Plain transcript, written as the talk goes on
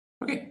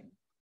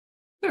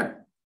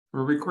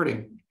We're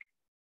recording.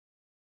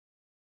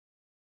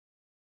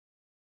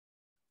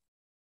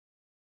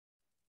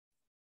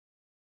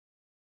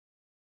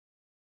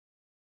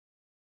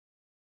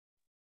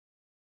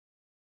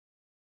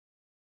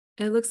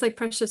 It looks like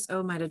Precious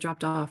O might have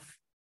dropped off.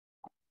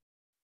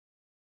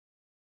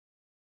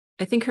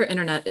 I think her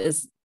internet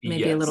is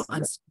maybe a little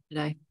unstable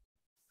today.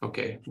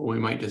 Okay, well, we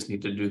might just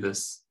need to do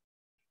this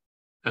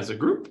as a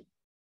group.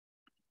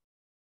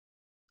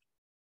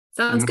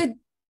 Sounds good.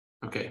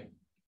 Okay.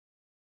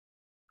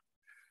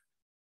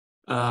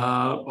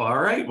 All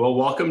right, well,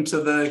 welcome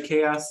to the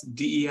CHAOSS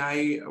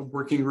DEI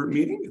working group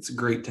meeting. It's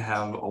great to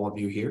have all of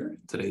you here.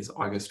 Today's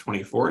August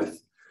 24th.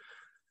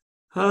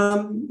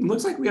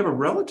 Looks like we have a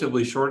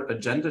relatively short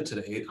agenda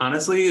today.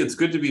 Honestly, it's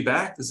good to be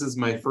back. This is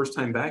my first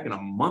time back in a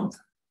month.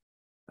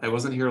 I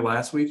wasn't here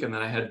last week, and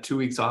then I had 2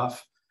 weeks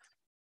off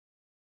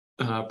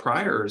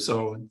prior,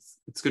 so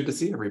it's good to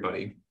see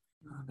everybody.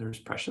 There's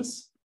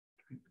Precious.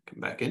 Come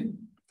back in.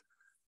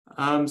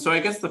 So I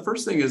guess the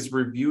first thing is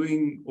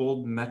reviewing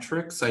old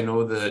metrics. I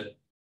know that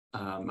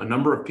a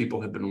number of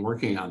people have been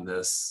working on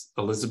this.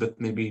 Elizabeth,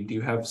 maybe do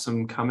you have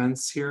some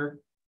comments here?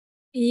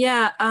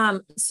 Yeah,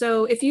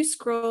 so if you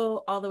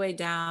scroll all the way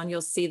down,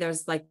 you'll see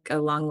there's like a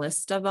long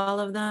list of all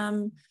of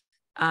them.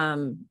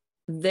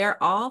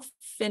 They're all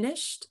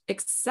finished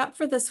except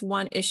for this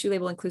one issue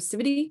label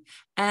inclusivity.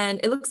 And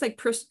it looks like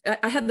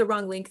I had the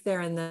wrong link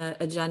there in the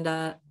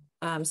agenda,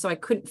 so I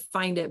couldn't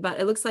find it, but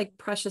it looks like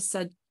Precious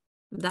said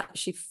that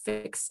she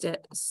fixed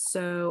it.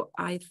 So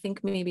I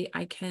think maybe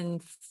I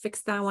can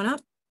fix that one up.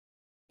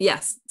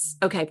 Yes.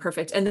 Okay,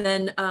 perfect. And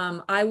then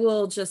I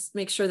will just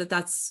make sure that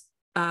that's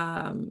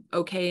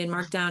okay in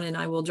Markdown, and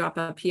I will drop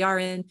a PR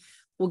in.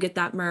 We'll get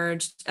that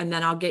merged, and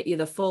then I'll get you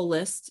the full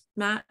list,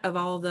 Matt, of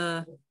all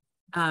the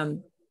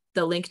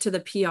link to the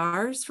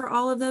PRs for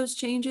all of those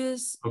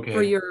changes. Okay.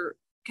 For your,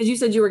 because you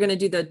said you were going to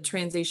do the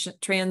translation.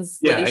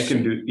 Yeah, I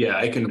can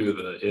do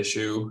the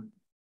issue.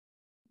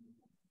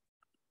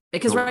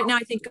 Because right now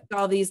I think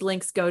all these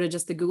links go to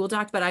just the Google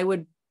Doc, but I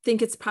would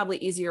think it's probably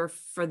easier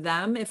for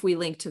them if we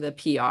link to the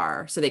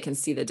PR so they can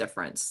see the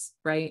difference,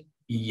 right?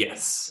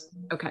 Yes.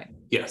 Okay.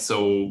 Yeah,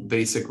 so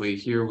basically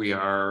here we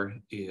are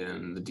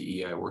in the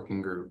DEI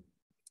working group.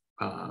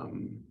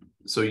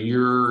 So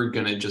you're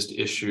gonna just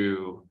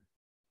issue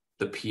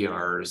the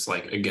PRs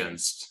like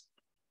against.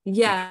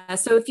 Yeah,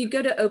 so if you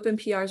go to open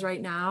PRs right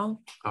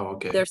now,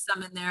 there's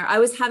some in there. I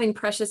was having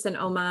Precious and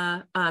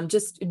Oma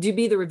just do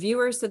be the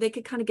reviewers so they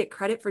could kind of get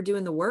credit for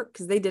doing the work,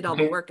 because they did all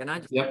the work and I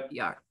just did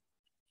PR.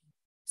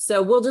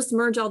 So we'll just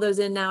merge all those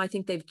in now. I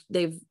think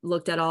they've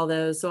looked at all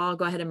those. So I'll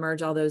go ahead and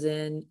merge all those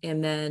in,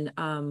 and then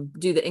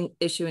do the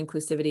issue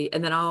inclusivity,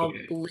 and then I'll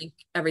link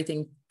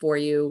everything for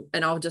you,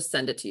 and I'll just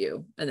send it to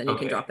you, and then you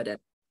can drop it in.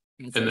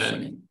 And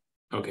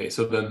then,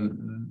 so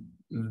then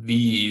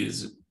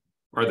these,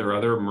 are there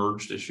other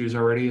merged issues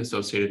already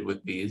associated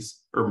with these,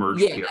 or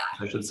merged PRs,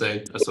 I should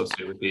say,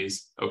 associated with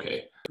these?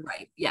 Okay.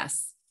 Right,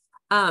 yes.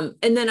 And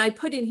then I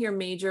put in here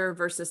major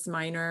versus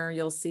minor,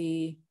 you'll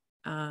see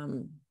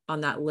on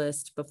that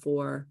list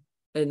before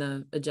in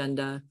the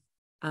agenda.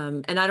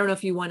 And I don't know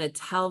if you want to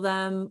tell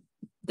them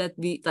that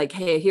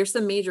hey, here's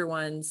some major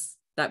ones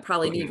that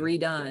probably need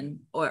redone,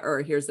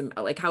 or here's them,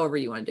 like however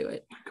you want to do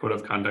it. Code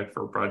of conduct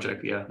for a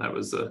project. Yeah, that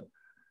was a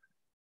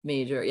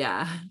major.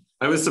 Yeah.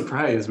 I was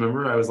surprised.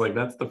 Remember, I was like,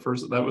 that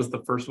was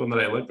the first one that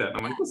I looked at.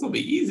 I'm like, this will be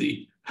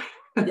easy.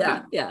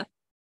 Yeah.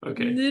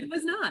 Okay. It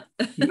was not.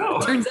 No,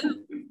 turns out.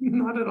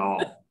 Not at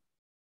all.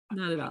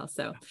 Not at all.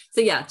 So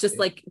yeah, just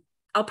like,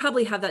 I'll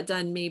probably have that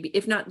done maybe,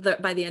 if not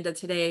by the end of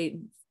today,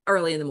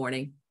 early in the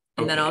morning.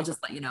 And then I'll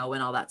just let you know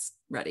when all that's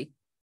ready.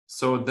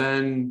 So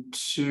then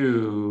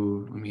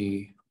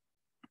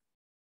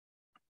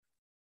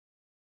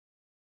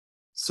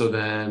so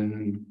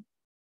then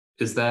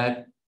is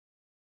that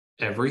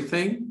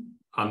everything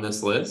on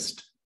this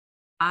list?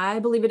 I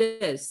believe it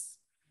is.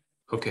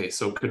 Okay,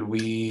 so could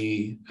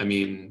we,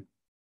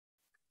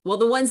 well,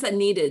 the ones that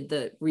needed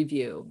the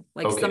review,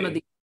 like some of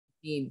the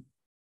need,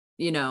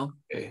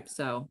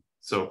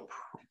 so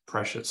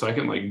Precious, so I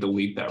can like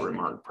delete that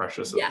remark.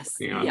 Precious is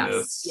working on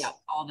this. Yeah,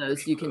 all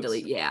those you can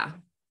delete. Yeah.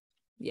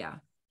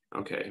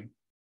 Okay,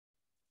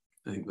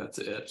 I think that's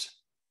it.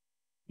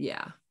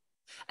 Yeah,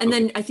 and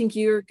then I think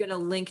you're gonna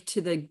link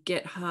to the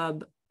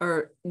GitHub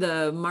or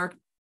the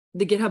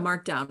GitHub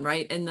Markdown,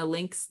 right? And the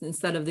links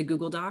instead of the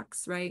Google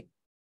Docs, right?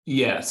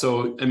 Yeah.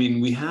 So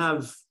we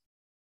have,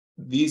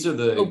 these are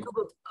the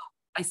Google.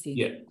 I see.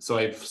 Yeah. So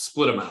I've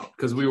split them out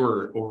because we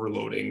were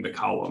overloading the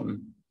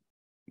column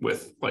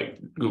with like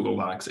Google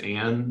Docs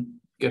and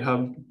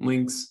GitHub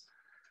links.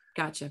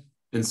 Gotcha.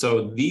 And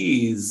so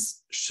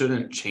these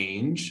shouldn't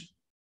change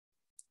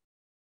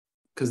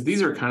because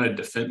these are kind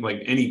of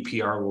like any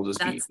PR will just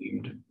be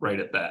aimed right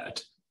at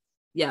that.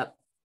 Yep.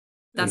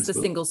 That's the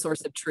single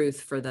source of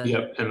truth for the.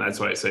 Yep. And that's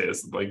why I say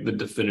it's like the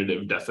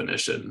definitive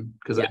definition,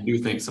 because I do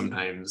think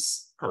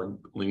sometimes our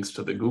links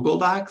to the Google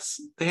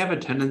Docs, they have a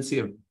tendency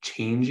of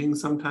changing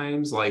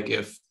sometimes. Like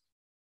if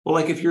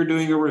you're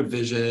doing a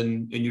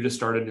revision and you just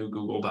start a new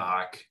Google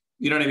Doc,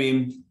 you know what I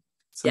mean?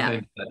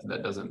 sometimes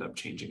that does end up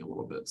changing a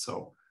little bit.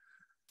 So,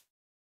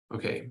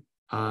 okay.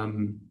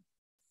 And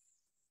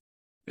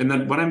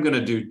then what I'm going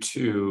to do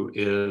too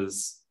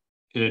is,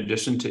 in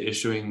addition to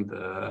issuing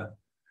the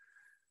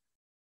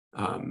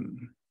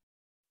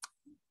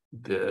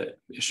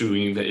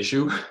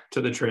issue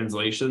to the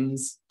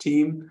translations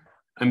team,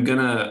 I'm going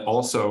to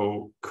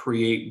also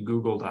create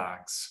Google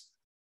Docs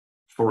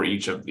for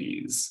each of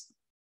these.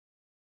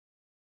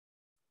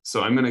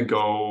 So I'm going to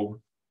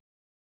go,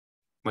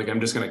 like,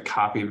 I'm just going to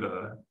copy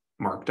the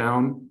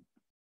markdown.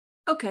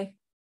 Okay.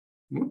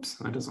 Whoops,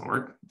 that doesn't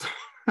work.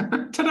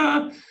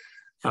 Ta-da!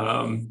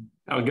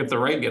 I'll get the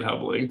right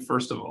GitHub link,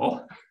 first of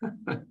all.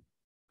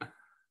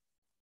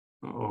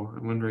 Oh,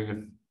 I'm wondering if...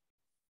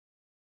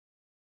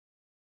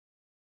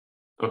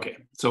 Okay,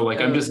 so like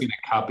I'm just going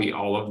to copy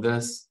all of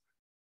this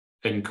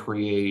and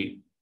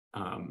create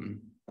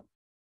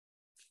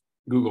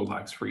Google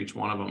Docs for each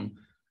one of them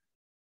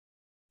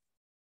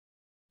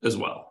as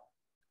well.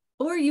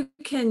 Or you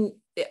can,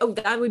 oh,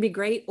 that would be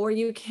great. Or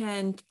you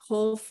can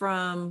pull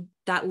from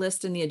that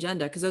list in the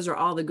agenda, because those are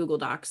all the Google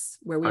Docs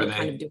where we would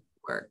kind of do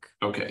work.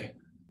 Okay.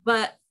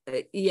 But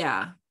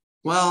yeah.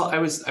 Well, I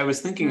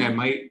was thinking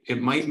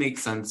it might make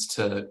sense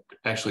to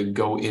actually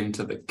go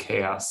into the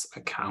CHAOSS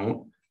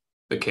account,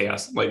 the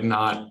CHAOSS, like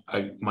not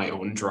my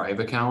own Drive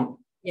account.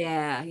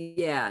 Yeah,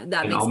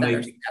 that makes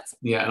better sense.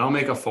 Yeah, and I'll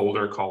make a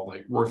folder called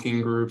like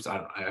working groups.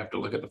 I have to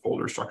look at the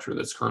folder structure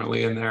that's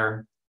currently in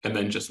there, and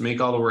then just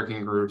make all the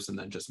working groups, and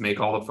then just make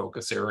all the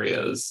focus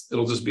areas.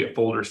 It'll just be a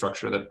folder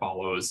structure that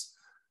follows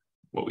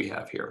what we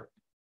have here.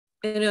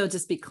 It'll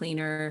just be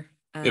cleaner.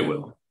 It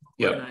will.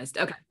 Organized.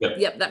 Okay.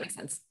 Yep, that makes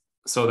sense.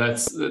 So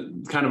that's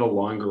kind of a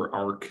longer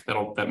arc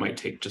that might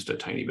take just a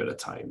tiny bit of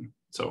time.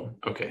 So,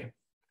 okay.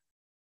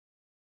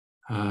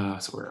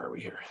 So where are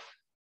we here?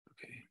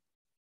 Okay.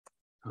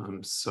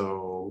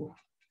 So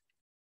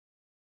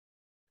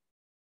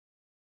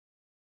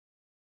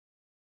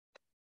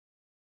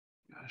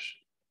gosh.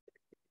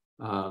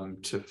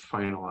 To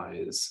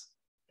finalize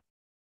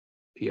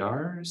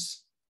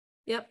PRs.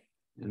 Yep.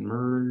 And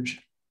merge.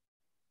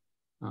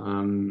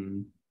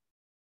 And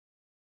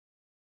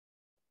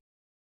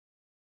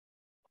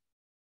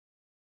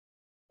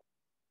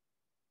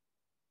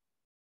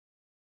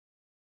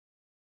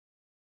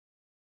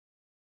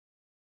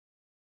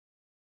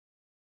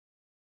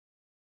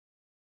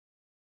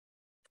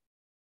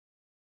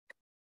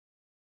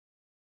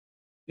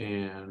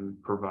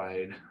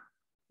provide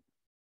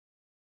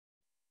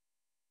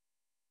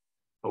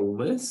a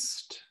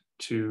list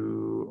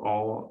to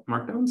all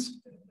markdowns?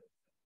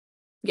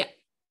 Yeah.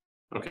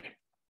 Okay.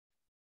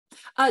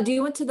 Do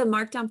you want to the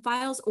markdown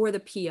files or the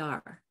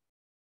PR?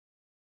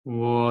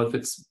 Well, if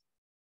it's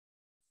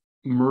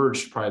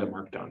merged, probably the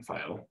markdown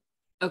file.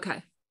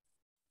 Okay.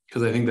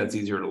 Because I think that's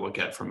easier to look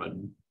at from a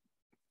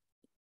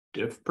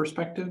diff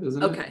perspective,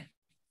 isn't it?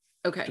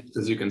 Okay. Just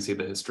as you can see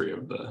the history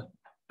of the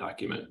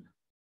document.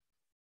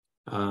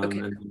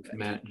 And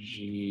Matt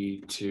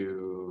G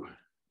to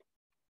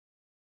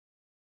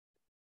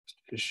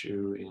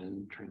issue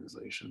in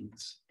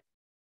translations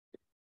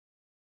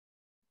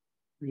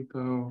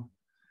repo,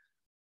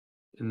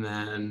 and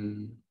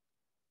then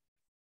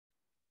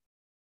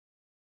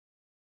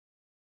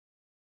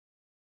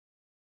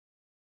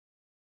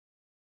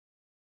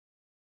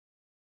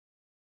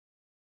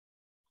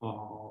what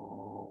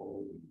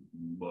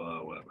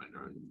am I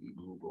doing?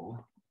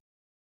 Google.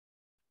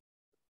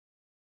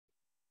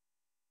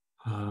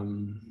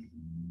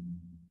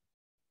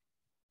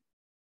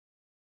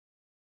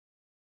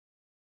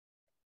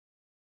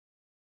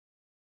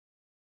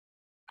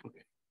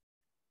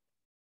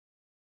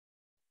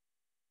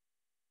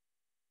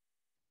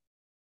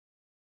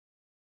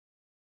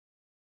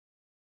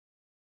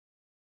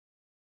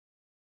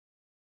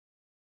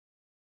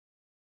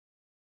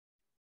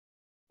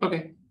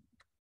 Okay.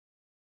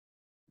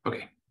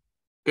 Okay,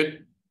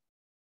 good.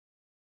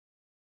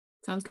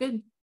 Sounds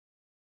good.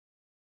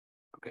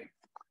 Okay,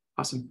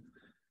 awesome.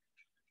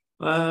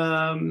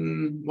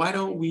 Why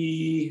don't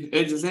we,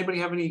 does anybody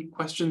have any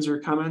questions or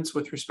comments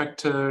with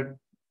respect to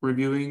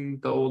reviewing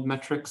the old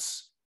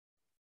metrics?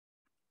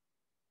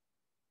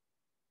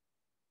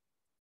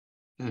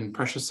 And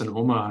Precious and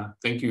Oma,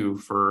 thank you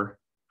for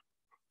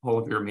all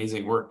of your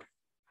amazing work.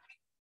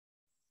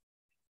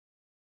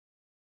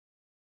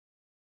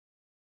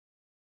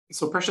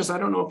 So Precious, I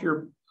don't know if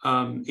you're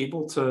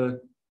able to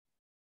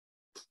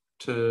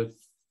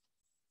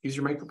use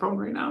your microphone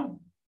right now,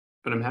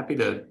 but I'm happy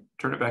to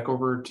turn it back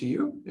over to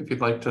you if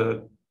you'd like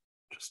to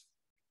just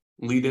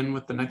lead in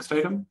with the next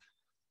item.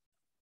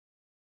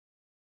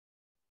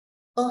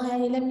 Oh, hi,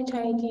 let me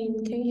try again.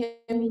 Can you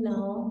hear me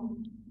now?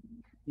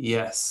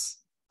 Yes,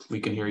 we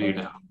can hear you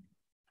now.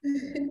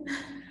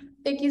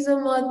 Thank you so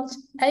much.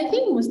 I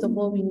think most of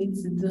what we need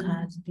to do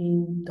has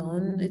been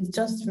done. It's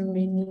just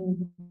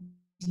remaining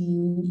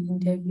the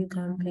interview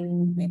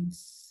campaign with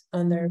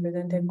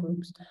underrepresented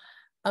groups.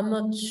 I'm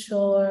not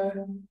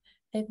sure.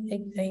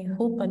 I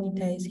hope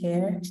Anita is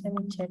here. Let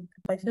me check.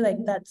 I feel like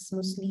that's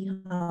mostly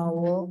her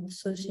work.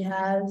 So she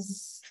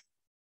has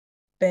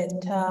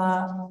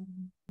better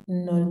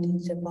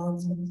knowledge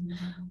about it.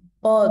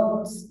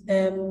 But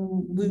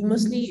we've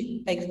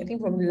mostly, like, I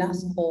think from the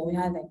last call, we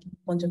had like a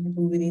bunch of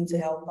people willing to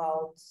help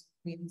out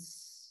with.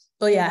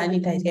 Oh yeah,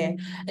 Anita is here.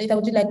 Anita,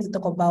 would you like to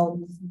talk about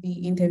the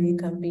interview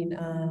campaign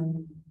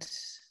and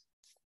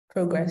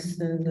progress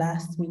since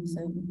last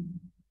meeting?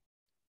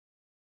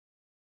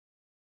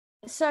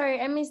 Sorry,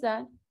 I missed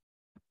that.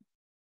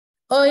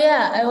 Oh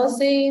yeah, I was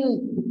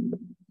saying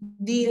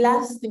the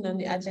last thing on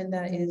the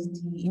agenda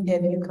is the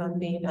interview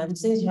campaign, and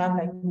since you have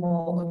like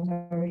more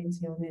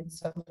authority on it,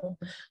 so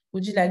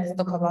would you like to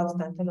talk about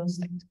it and tell us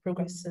like the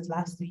progress since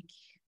last week?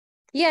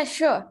 Yeah,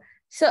 sure.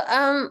 So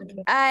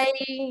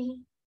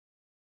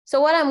so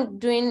what I'm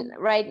doing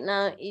right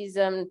now is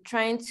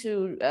trying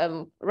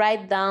to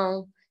write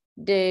down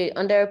the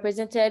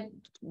underrepresented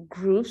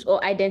groups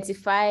or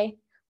identify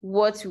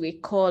what we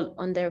call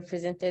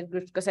underrepresented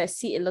groups, because I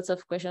see a lot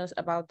of questions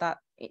about that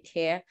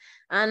here.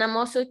 And I'm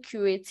also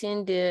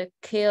curating the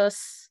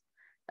CHAOSS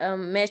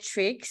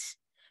metrics.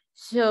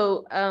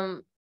 So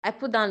I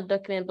put down a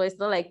document, but it's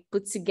not like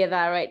put together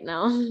right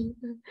now.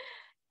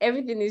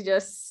 Everything is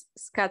just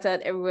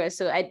scattered everywhere.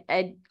 So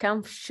I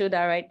can't show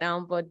that right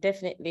now, but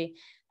definitely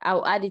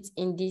I'll add it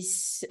in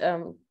this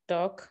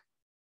doc.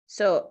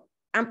 So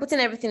I'm putting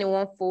everything in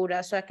one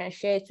folder so I can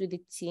share it with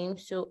the team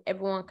so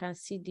everyone can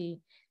see the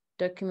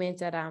document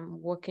that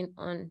I'm working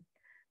on.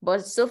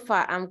 But so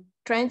far, I'm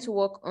trying to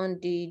work on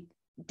the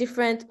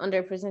different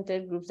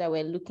underrepresented groups that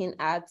we're looking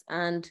at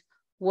and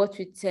what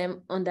we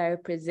term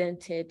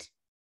underrepresented.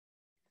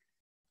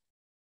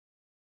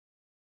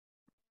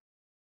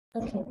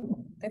 Okay,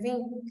 I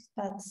think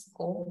that's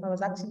cool. I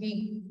was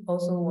actually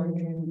also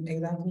wondering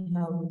exactly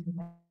how we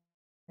define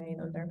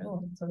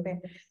underrepresented. Okay,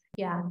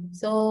 yeah.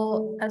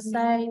 So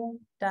aside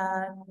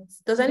that,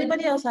 does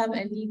anybody else have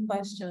any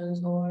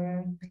questions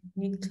or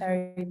need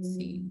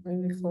clarity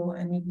maybe for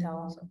Anita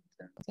or something?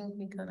 I think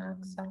we can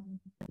ask that.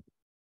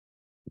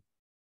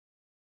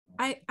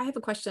 I have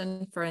a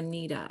question for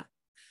Anita.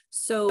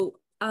 So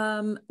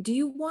do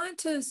you want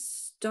to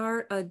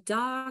start a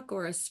doc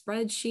or a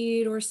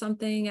spreadsheet or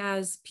something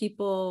as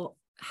people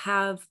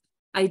have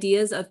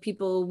ideas of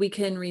people we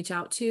can reach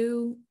out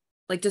to,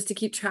 like just to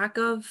keep track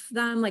of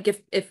them? Like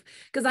if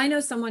because I know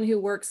someone who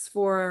works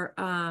for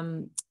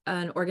an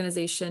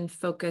organization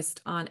focused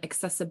on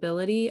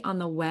accessibility on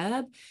the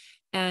web,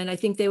 and I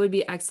think they would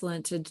be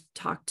excellent to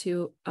talk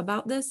to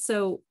about this.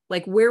 So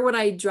like, where would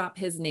I drop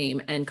his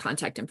name and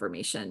contact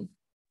information?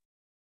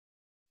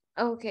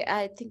 Okay,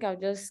 I think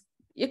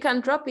you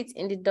can drop it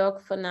in the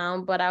doc for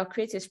now, but I'll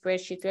create a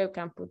spreadsheet where we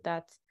can put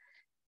that.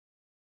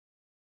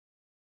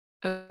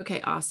 Okay,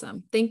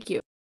 awesome. Thank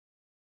you.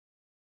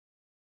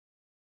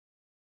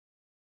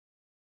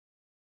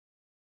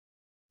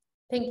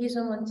 Thank you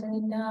so much,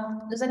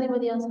 Anita. Does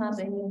anybody else have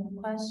any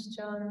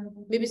question?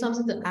 Maybe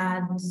something to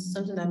add,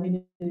 something that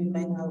maybe we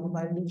might have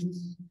overlooked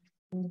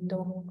in the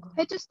doc?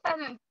 I just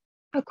had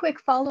a quick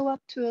follow-up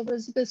to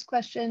Elizabeth's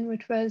question,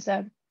 which was,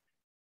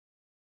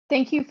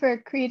 thank you for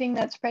creating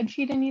that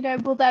spreadsheet, Anita.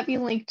 Will that be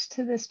linked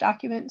to this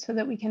document so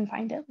that we can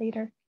find it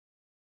later?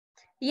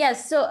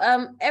 Yes, so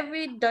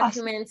every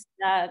document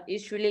that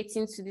is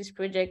relating to this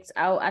project,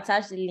 I'll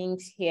attach the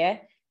links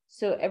here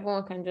so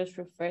everyone can just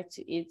refer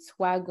to it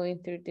while going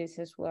through this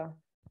as well.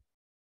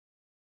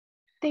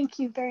 Thank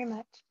you very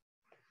much.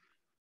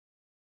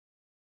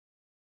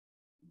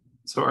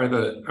 So are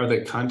the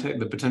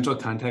potential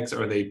contacts,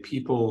 are they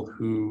people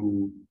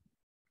who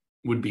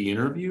would be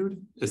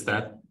interviewed? Is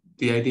that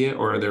the idea?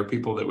 Or are there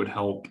people that would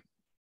help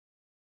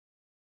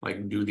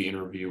like do the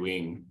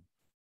interviewing?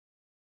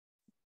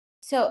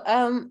 So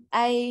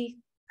I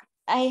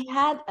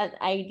had an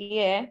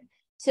idea.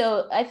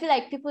 So I feel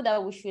like people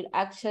that we should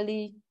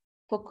actually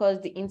focus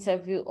the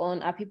interview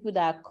on are people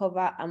that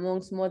cover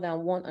amongst more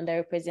than one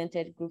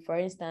underrepresented group. For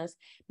instance,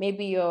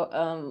 maybe you're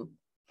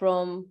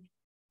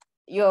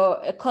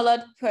a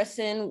colored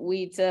person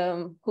with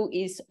who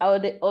is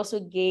also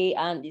gay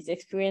and is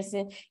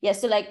experiencing. Yeah,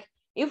 so like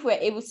if we're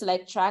able to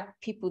like track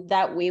people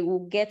that way,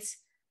 we'll get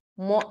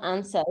more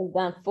answers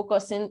than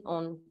focusing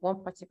on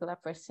one particular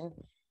person.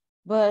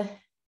 But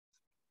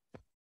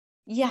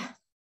yeah,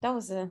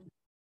 that's what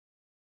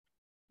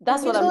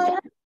I'm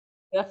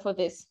doing for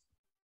this.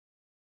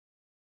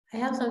 I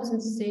have something to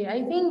say.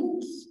 I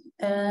think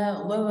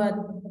when we're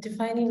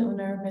defining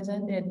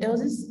underrepresented, there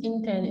was this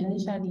intern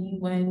initially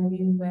when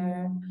we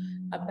were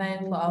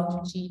applying for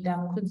outreach that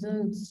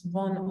couldn't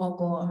run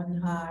Ogo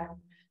on her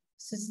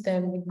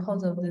system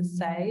because of the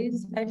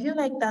size. I feel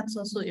like that's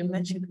also a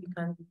metric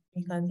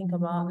we can think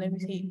about. Let me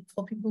see,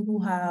 for people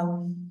who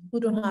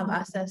don't have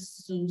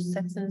access to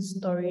certain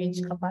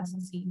storage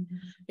capacity,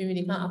 maybe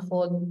they can't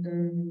afford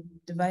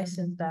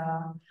devices that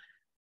are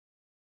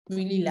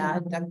really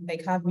large, that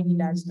like have really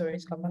large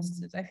storage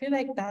capacities. I feel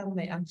like that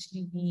might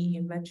actually be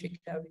a metric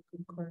that we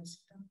could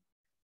consider.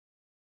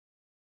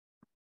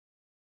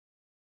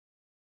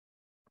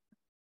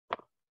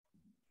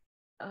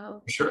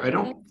 Sure. I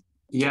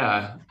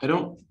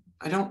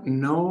don't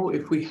know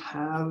if we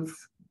have,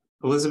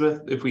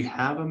 Elizabeth, if we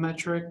have a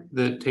metric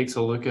that takes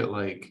a look at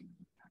like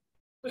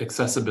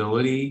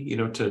accessibility, you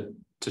know, to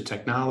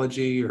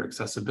technology or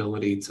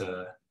accessibility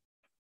to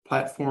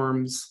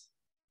platforms?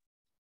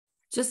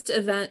 Just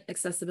event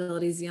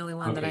accessibility is the only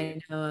one that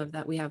Okay. I know of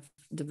that we have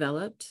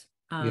developed.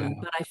 Yeah.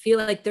 But I feel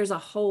like there's a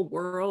whole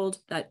world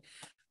that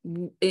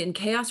in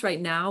CHAOSS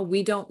right now,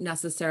 we don't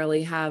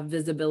necessarily have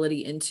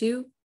visibility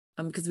into,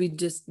 because we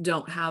just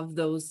don't have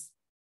those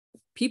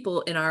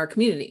people in our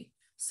community.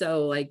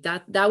 So like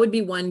that would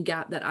be one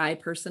gap that I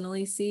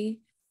personally see,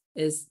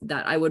 is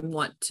that I would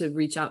want to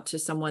reach out to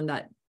someone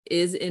that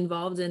is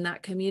involved in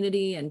that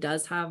community and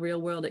does have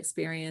real world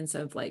experience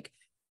of, like,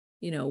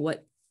 you know,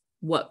 what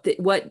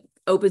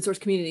open source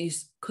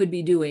communities could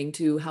be doing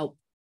to help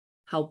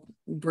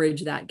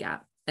bridge that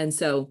gap. And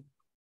so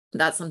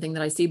that's something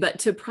that I see. But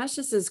to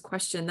Precious's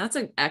question, that's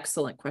an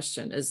excellent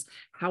question, is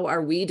how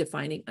are we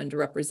defining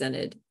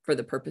underrepresented for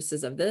the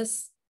purposes of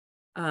this?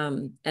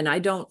 And I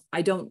don't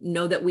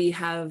know that we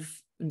have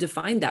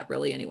defined that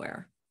really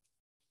anywhere.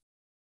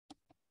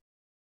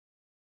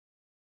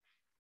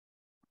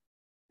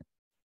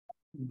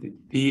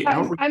 The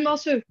outreach. I'm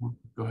also,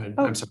 Go ahead.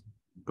 oh, I'm sorry.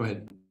 Go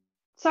ahead.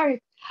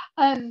 sorry.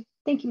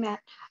 Thank you, Matt.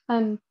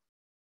 I'm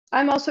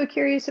also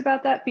curious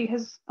about that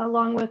because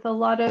along with a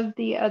lot of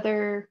the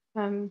other,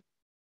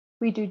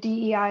 we do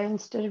DEI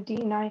instead of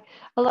DEI,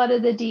 a lot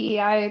of the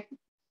DEI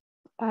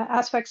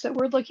aspects that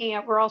we're looking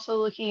at, we're also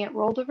looking at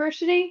role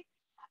diversity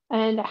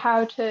and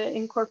how to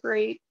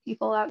incorporate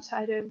people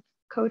outside of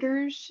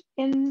coders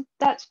in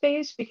that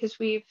space, because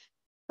we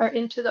are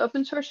into the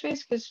open source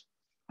space, because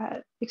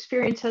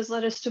experience has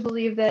led us to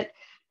believe that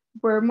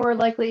we're more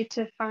likely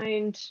to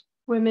find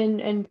women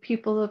and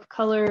people of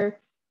color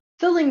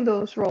filling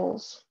those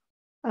roles.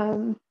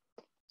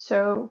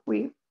 So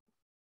we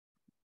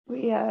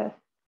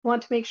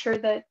want to make sure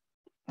that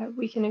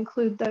we can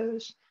include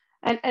those.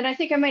 And I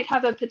think I might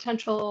have a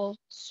potential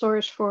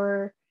source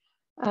for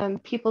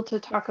people to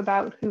talk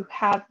about who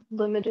have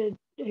limited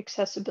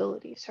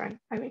accessibility. So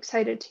I'm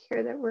excited to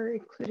hear that we're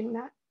including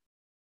that.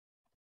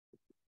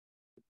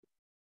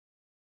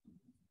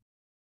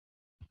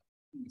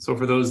 So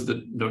for those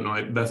that don't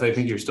know, Beth, I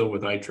think you're still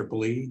with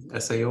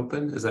IEEE SA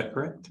Open, is that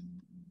correct?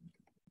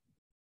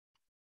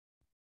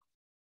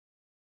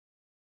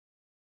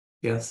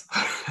 Yes.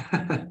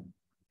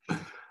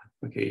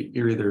 Okay,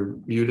 you're either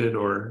muted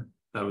or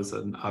that was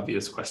an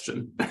obvious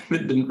question that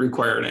didn't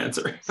require an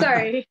answer.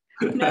 Sorry.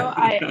 No,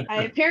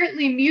 I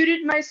apparently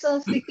muted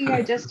myself thinking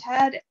I just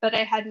had, but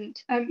I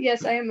hadn't.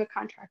 Yes, I am a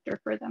contractor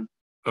for them.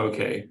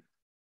 Okay.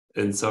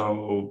 And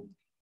so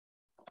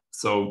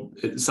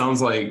it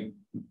sounds like,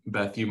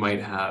 Beth, you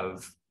might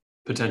have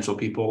potential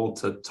people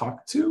to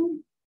talk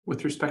to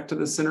with respect to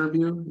this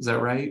interview. Is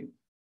that right?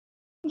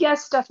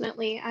 Yes,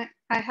 definitely.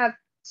 I have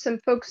some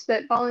folks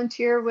that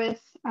volunteer with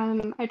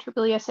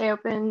IEEE SA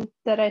Open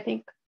that I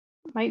think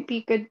might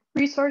be good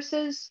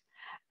resources.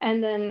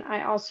 And then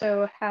I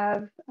also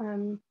have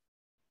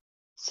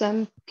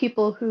some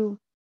people who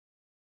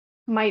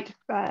might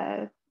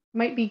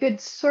be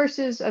good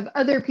sources of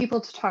other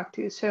people to talk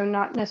to. So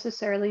not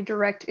necessarily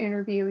direct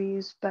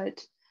interviewees,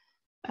 but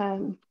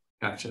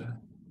Gotcha.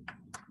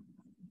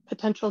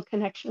 potential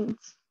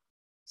connections.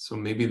 So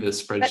maybe the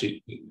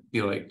spreadsheet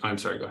be like, I'm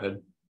sorry, go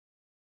ahead.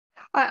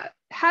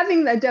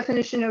 Having the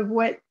definition of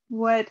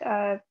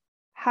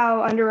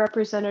how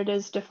underrepresented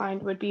is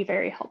defined would be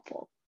very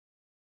helpful.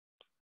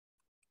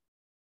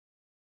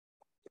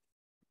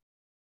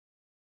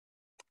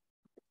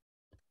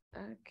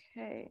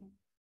 Okay.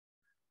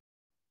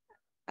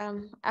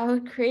 I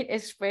will create a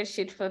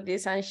spreadsheet for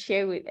this and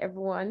share with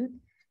everyone.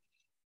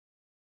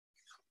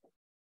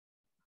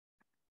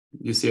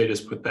 You see, I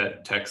just put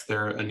that text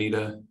there,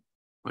 Anita.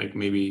 Like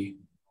maybe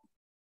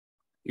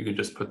you could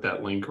just put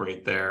that link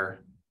right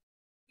there.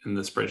 And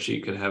the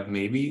spreadsheet could have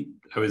maybe,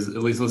 I was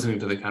at least listening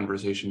to the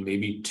conversation,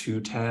 maybe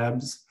 2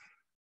 tabs.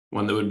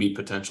 One that would be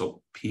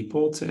potential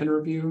people to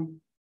interview.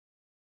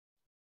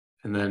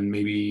 And then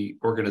maybe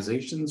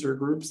organizations or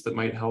groups that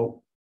might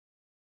help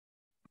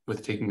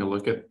with taking a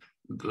look at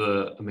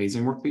the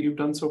amazing work that you've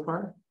done so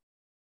far.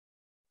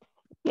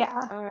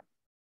 Yeah. All right.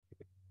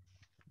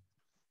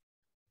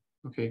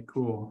 Okay,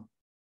 cool.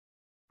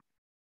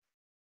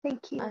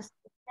 Thank you.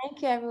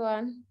 Thank you,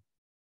 everyone.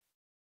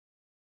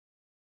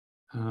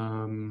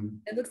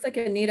 It looks like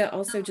Anita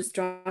also just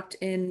dropped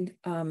in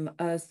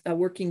a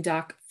working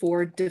doc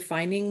for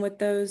defining what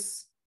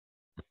those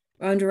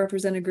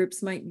underrepresented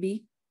groups might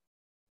be.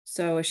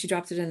 So she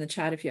dropped it in the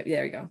chat if you have,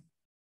 there you go.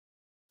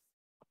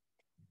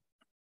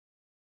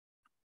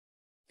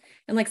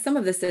 And like some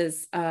of this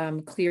is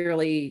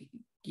clearly,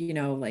 you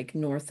know, like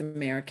North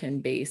American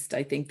based.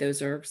 I think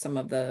those are some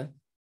of the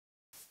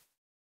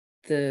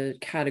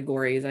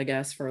categories, I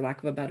guess, for lack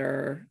of a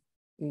better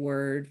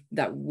word,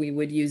 that we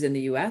would use in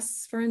the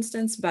US, for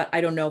instance, but I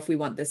don't know if we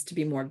want this to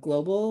be more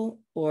global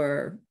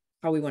or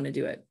how we want to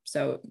do it.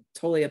 So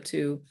totally up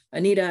to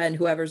Anita and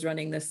whoever's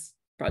running this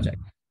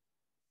project.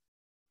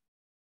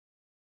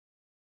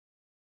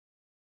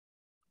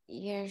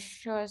 Yeah,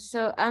 sure.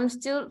 So I'm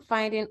still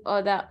finding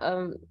other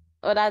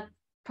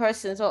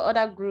persons or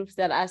other groups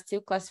that are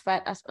still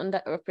classified as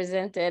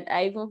underrepresented.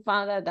 I even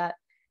found out that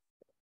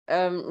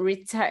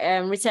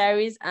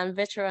retirees and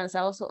veterans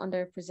are also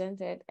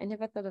underrepresented. I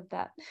never thought of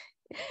that.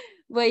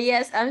 But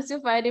yes, I'm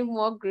still finding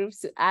more groups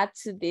to add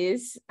to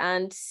this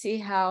and see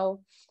how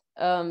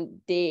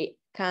they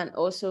can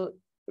also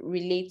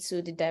relate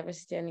to the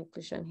diversity and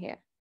inclusion here.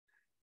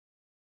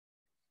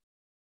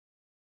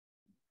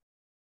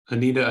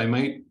 Anita, I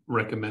might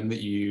recommend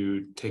that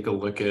you take a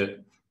look at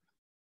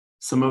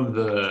some of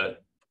the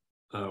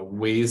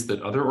ways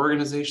that other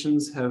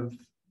organizations have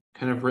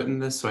kind of written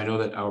this. So I know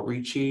that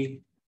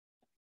Outreachy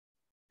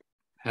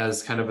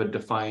has kind of a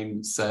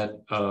defined set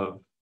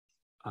of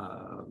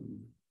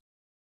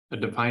a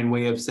defined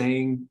way of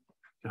saying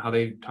how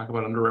they talk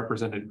about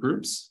underrepresented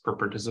groups for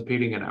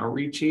participating in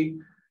Outreachy.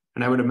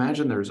 And I would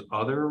imagine there's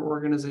other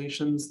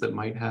organizations that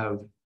might have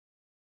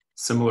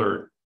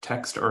similar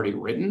text already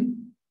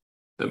written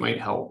that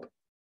might help.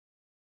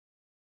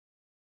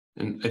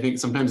 And I think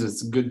sometimes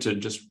it's good to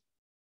just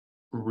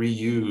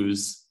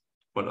reuse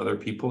what other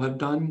people have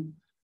done.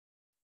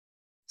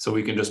 So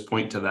we can just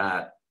point to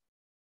that.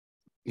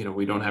 You know,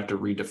 we don't have to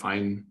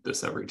redefine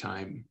this every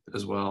time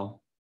as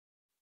well.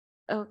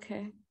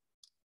 Okay.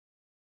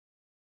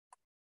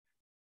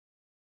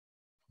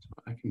 So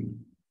I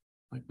can,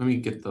 like, let me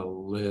get the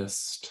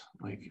list,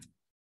 like,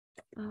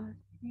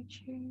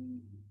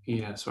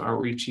 yeah, so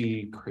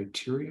Outreachy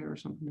criteria or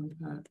something like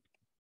that.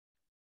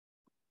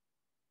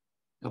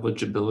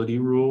 Eligibility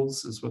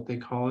rules is what they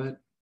call it.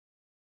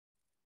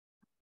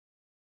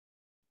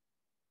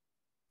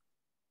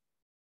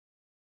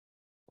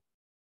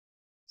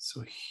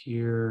 So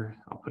here,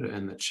 I'll put it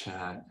in the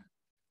chat.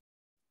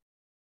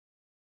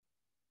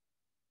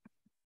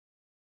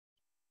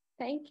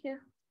 Thank you.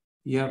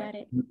 Yep. Got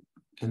it.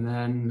 And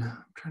then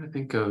I'm trying to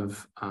think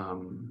of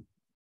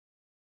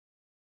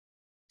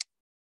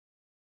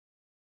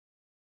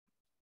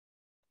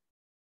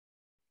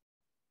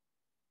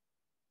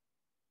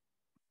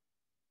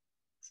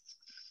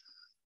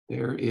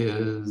there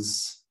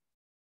is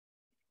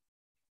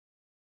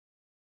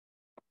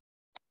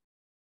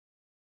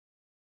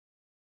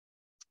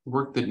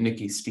work that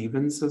Nikki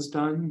Stevens has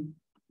done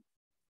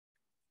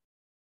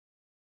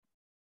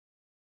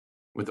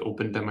with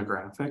open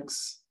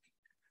demographics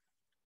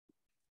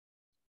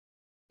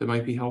that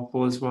might be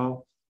helpful as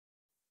well.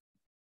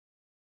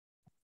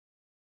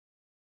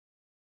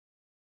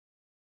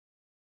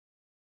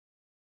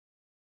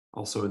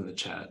 Also in the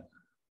chat.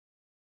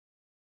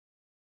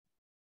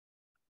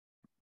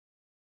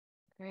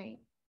 Great.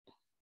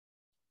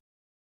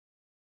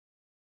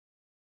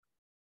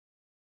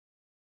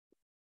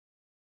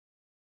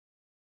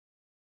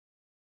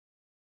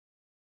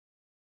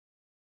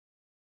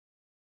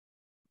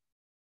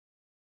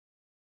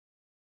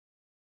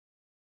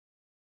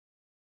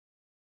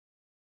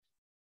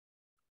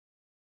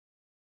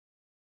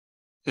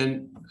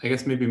 And I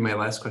guess maybe my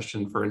last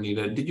question for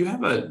Anita, did you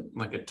have a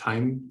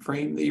time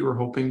frame that you were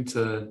hoping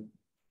to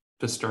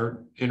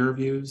start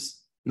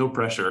interviews? No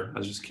pressure, I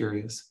was just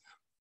curious.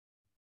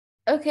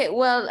 Okay,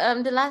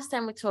 well, the last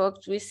time we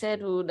talked, we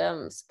said we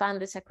would span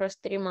this across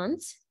 3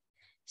 months.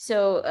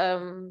 So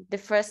the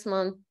first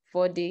month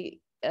for the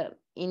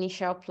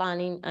initial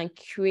planning and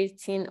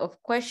curating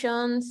of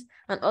questions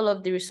and all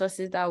of the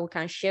resources that we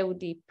can share with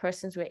the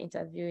persons we're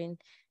interviewing.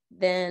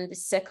 Then the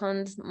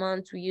second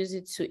month, we use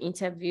it to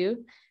interview.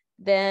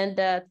 Then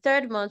the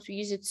third month, we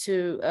use it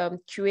to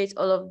curate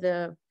all of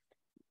the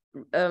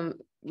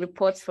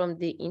reports from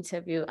the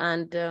interview.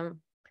 And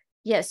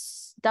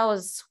yes, that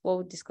was what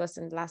we discussed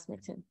in the last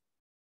meeting.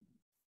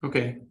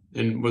 Okay.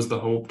 And was the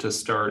hope to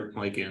start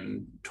like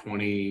in what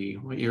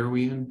year are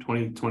we in?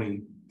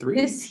 2023?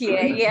 This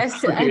year,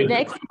 yes, Okay.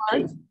 next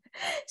month.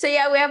 So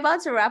yeah, we're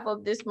about to wrap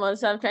up this month.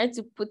 So I'm trying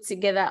to put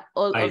together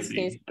all of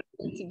things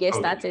to get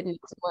started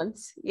next month.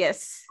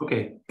 Yes.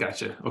 Okay,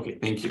 gotcha. Okay,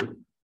 thank you.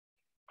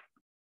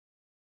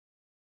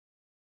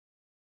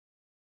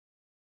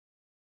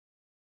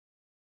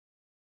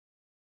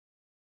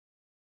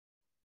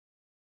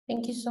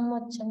 Thank you so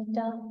much,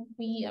 Anita.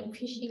 We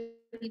appreciate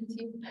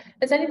you.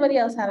 Does anybody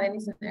else have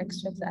anything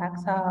extra to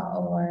ask her,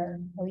 or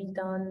are we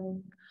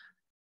done?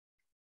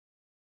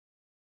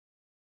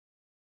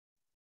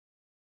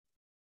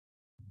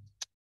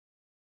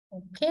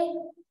 Okay.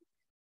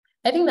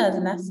 I think that's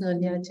the last on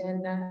the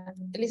agenda.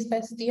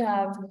 Elizabeth, do you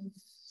have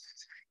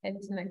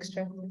anything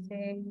extra to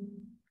say?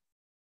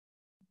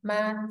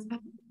 Matt?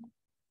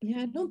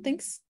 Yeah, I don't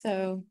think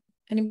so.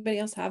 Anybody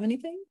else have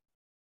anything?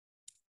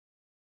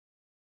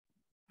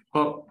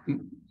 Well,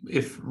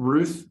 if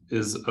Ruth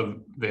is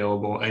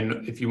available,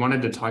 and if you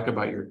wanted to talk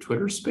about your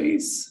Twitter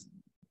space,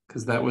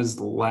 because that was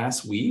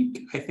last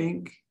week, I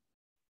think,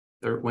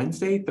 or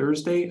Wednesday,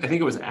 Thursday. I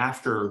think it was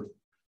after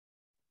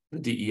the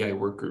DEI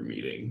work group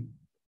meeting.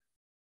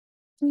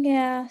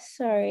 Yeah,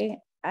 sorry.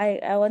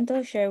 I want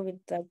to share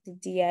with the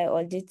DI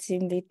audit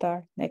team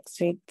later next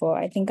week, but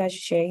I think I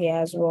should share here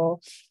as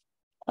well.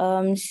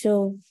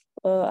 So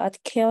at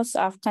CHAOSS,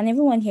 can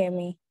everyone hear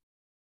me?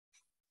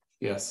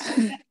 Yes.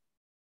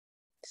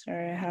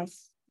 Sorry, I have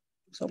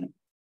some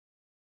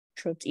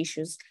truth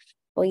issues.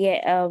 But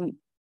yeah,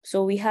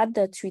 so we had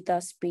the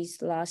Twitter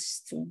space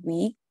last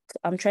week.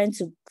 I'm trying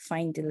to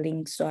find the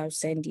link, so I'll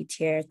send it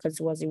here because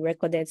it was a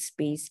recorded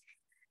space.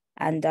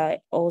 And I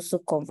also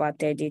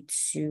converted it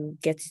to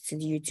get it to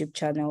the YouTube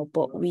channel.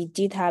 But we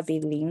did have a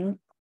link.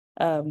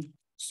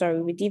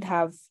 We did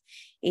have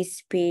a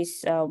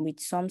space with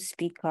some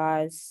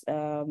speakers.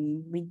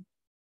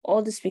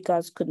 All the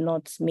speakers could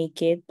not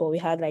make it, but we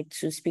had like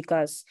 2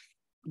 speakers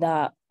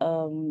that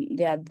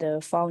they are the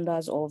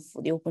founders of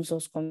the open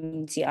source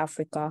community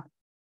Africa.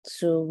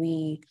 So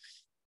we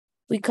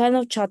kind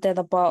of chatted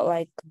about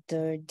like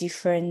the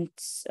different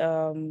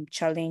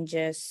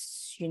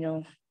challenges,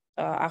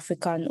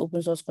 African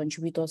open source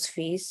contributors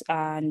face,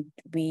 and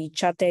we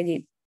chatted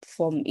it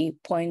from a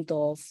point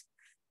of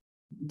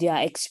their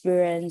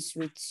experience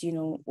with,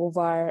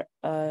 over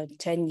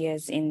 10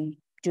 years in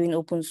doing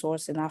open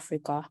source in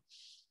Africa.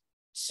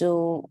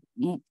 So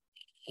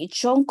a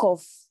chunk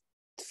of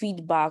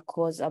feedback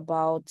was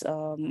about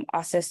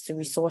access to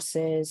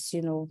resources,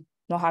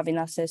 not having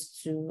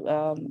access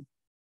to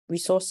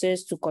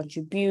resources to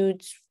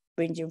contribute,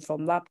 ranging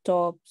from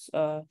laptops,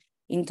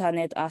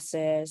 internet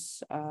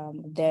access.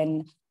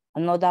 Then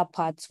another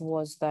part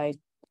was like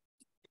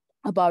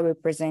about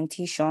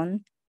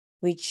representation,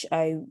 which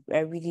I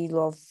really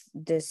love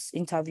this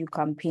interview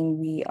campaign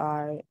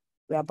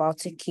we're about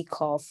to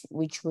kick off,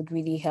 which would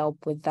really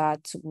help with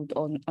that, would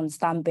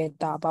understand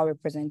better about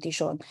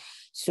representation.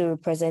 So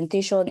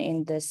representation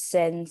in the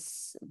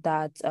sense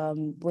that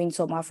when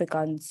some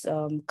Africans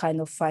kind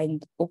of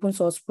find open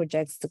source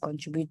projects to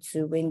contribute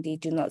to, when they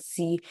do not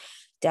see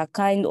their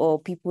kind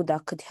or people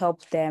that could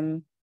help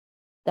them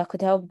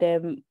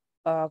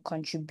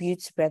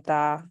contribute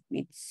better,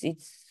 it's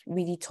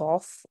really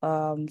tough.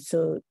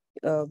 That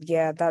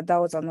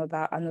was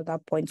another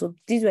point. So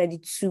these were the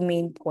 2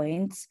 main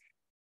points.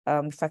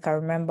 If I can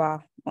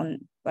remember,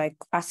 on like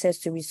access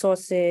to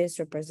resources,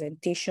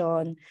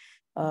 representation,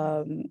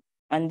 and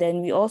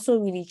then we also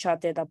really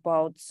chatted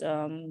about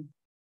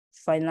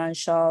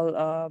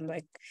financial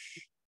like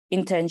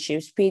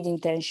internships, paid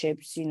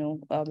internships,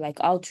 like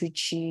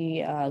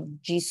Outreachy,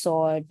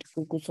 GSOD,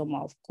 Google Summer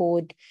of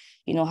Code,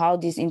 how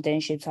these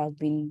internships have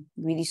been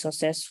really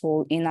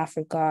successful in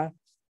Africa.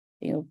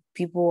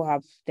 People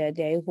there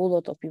are a whole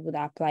lot of people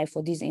that apply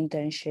for these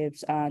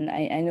internships. And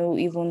I know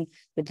even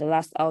with the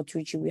last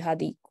outreach, we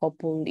had a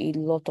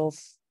lot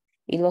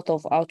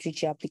of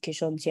outreach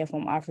applications here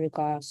from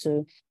Africa.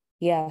 So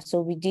yeah,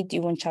 so we did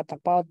even chat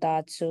about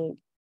that. So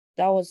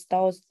that was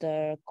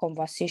the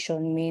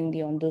conversation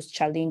mainly on those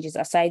challenges,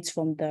 aside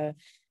from the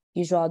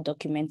usual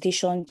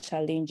documentation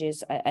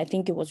challenges. I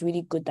think it was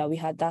really good that we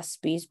had that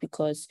space,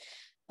 because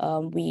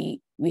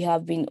we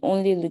have been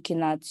only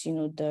looking at,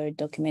 the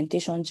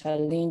documentation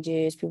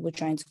challenges, people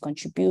trying to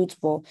contribute,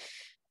 but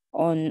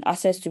on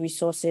access to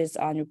resources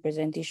and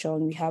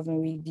representation, we haven't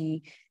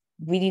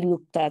really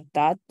looked at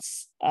that.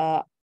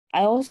 I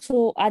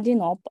also had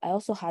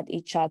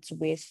a chat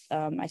with,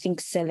 I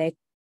think Select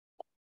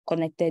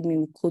connected me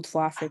with Code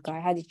for Africa. I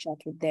had a chat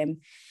with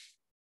them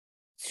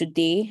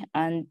today,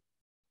 and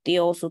they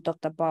also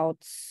talked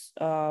about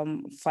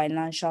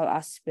financial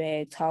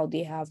aspects, how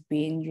they have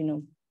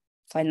been,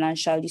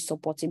 financially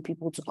supporting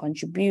people to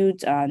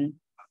contribute and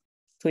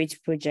create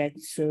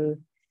projects. So,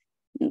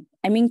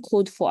 I mean,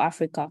 Code for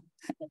Africa,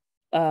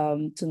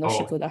 to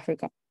not Code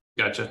Africa.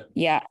 Gotcha.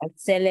 Yeah,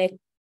 Select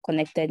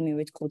connected me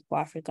with Code for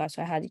Africa,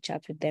 so I had a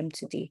chat with them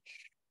today.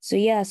 So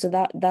yeah, so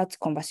that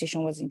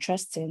conversation was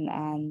interesting,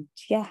 and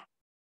yeah.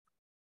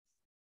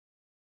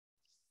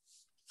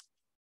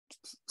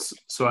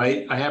 So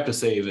I have to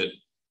say that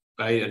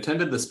I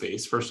attended the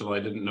space. First of all, I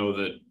didn't know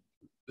that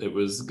it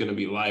was going to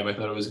be live. I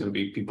thought it was going to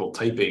be people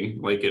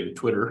typing like in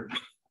Twitter.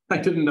 I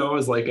didn't know it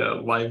was like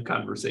a live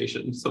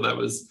conversation. So that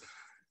was,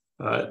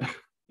 I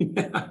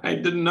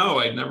didn't know.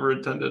 I'd never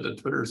attended a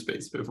Twitter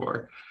space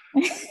before.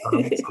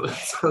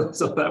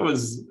 So that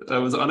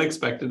was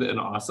unexpected and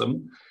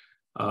awesome.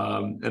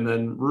 And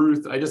then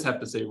Ruth, I just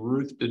have to say,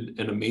 Ruth did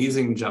an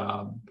amazing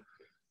job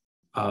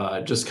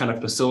just kind of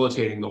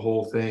facilitating the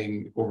whole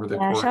thing over the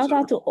course. Shout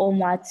out to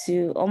Omar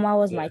too. Omar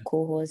was my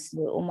co-host.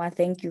 So Omar,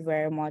 thank you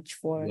very much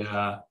for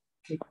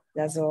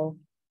that's all.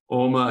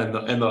 Oma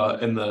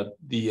and the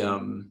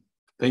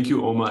thank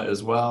you, Oma,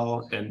 as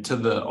well, and to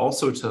the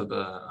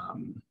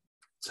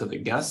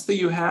guests that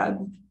you had,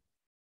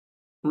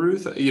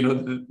 Ruth.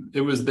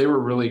 They were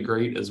really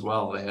great as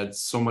well. They had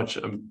so much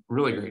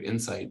really great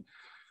insight.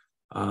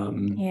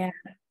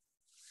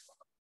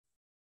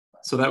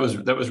 So that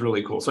was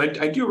really cool. So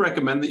I do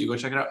recommend that you go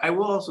check it out. I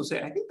will also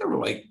say, I think there were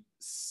like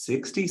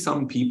 60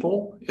 some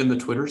people in the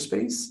Twitter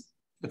space,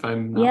 if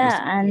I'm not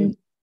mistaken. And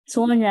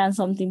 200 and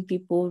something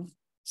people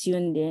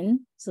tuned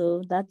in.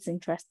 So that's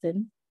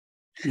interesting.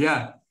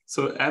 Yeah,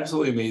 so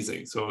absolutely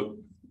amazing. So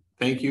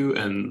thank you,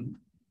 and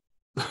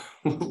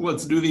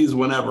let's do these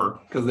whenever,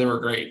 because they were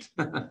great.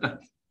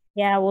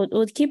 Yeah,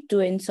 we'll keep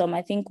doing some.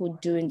 I think we'll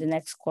do in the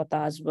next quarter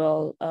as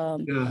well.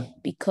 Yeah.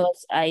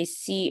 Because I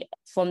see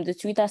from the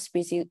Twitter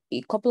space,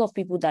 a couple of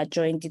people that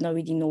joined did not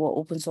really know what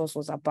open source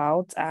was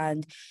about,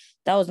 and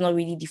that was not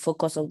really the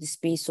focus of the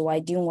space. So I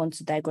didn't want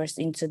to digress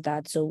into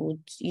that. So we'll,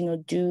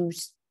 do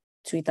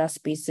Twitter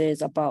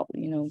spaces about,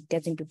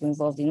 getting people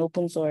involved in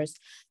open source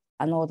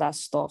and all that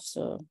stuff.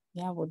 So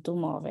yeah, we'll do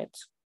more of it.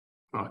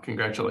 Oh,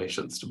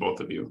 congratulations to both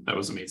of you. That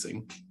was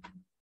amazing.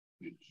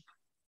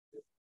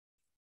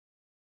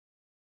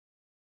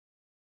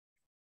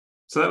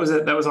 So that was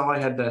it. That was all I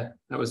had that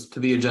was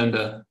to the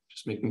agenda,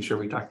 just making sure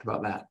we talked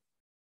about that.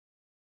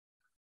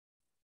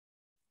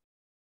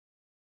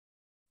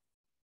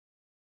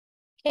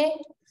 Okay.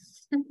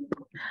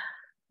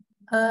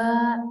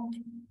 I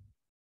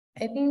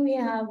think we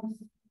have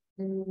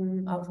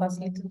our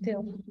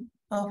facilitator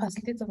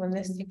for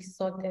next week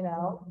sorted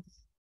out.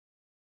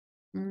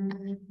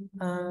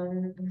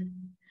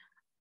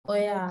 Oh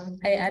yeah,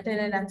 I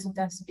attended that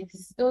Twitter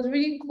space. It was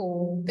really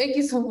cool. Thank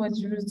you so much,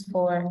 Ruth,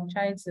 for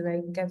trying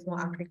to get more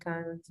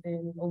Africans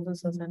in open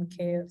source and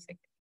CHAOSS.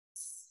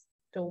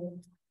 So,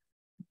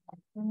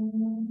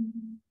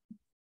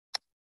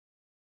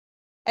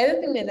 I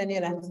don't think there's any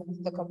other thing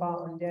to talk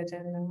about on the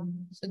agenda.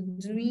 So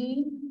do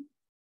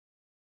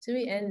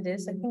we end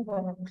this? I think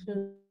we're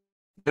close.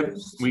 Yep,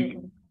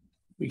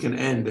 we can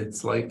end.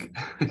 It's like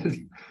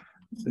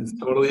it's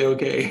totally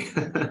okay.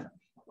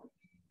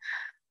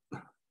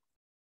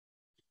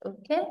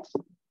 Okay.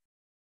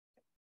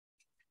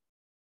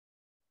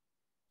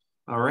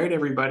 All right,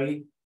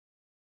 everybody.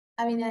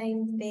 Have a nice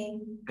day.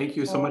 Thank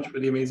you so much for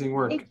the amazing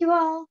work. Thank you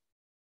all.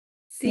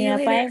 See you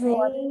later. Bye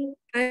everyone.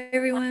 Bye,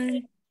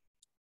 everyone.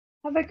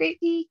 Have a great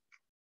week.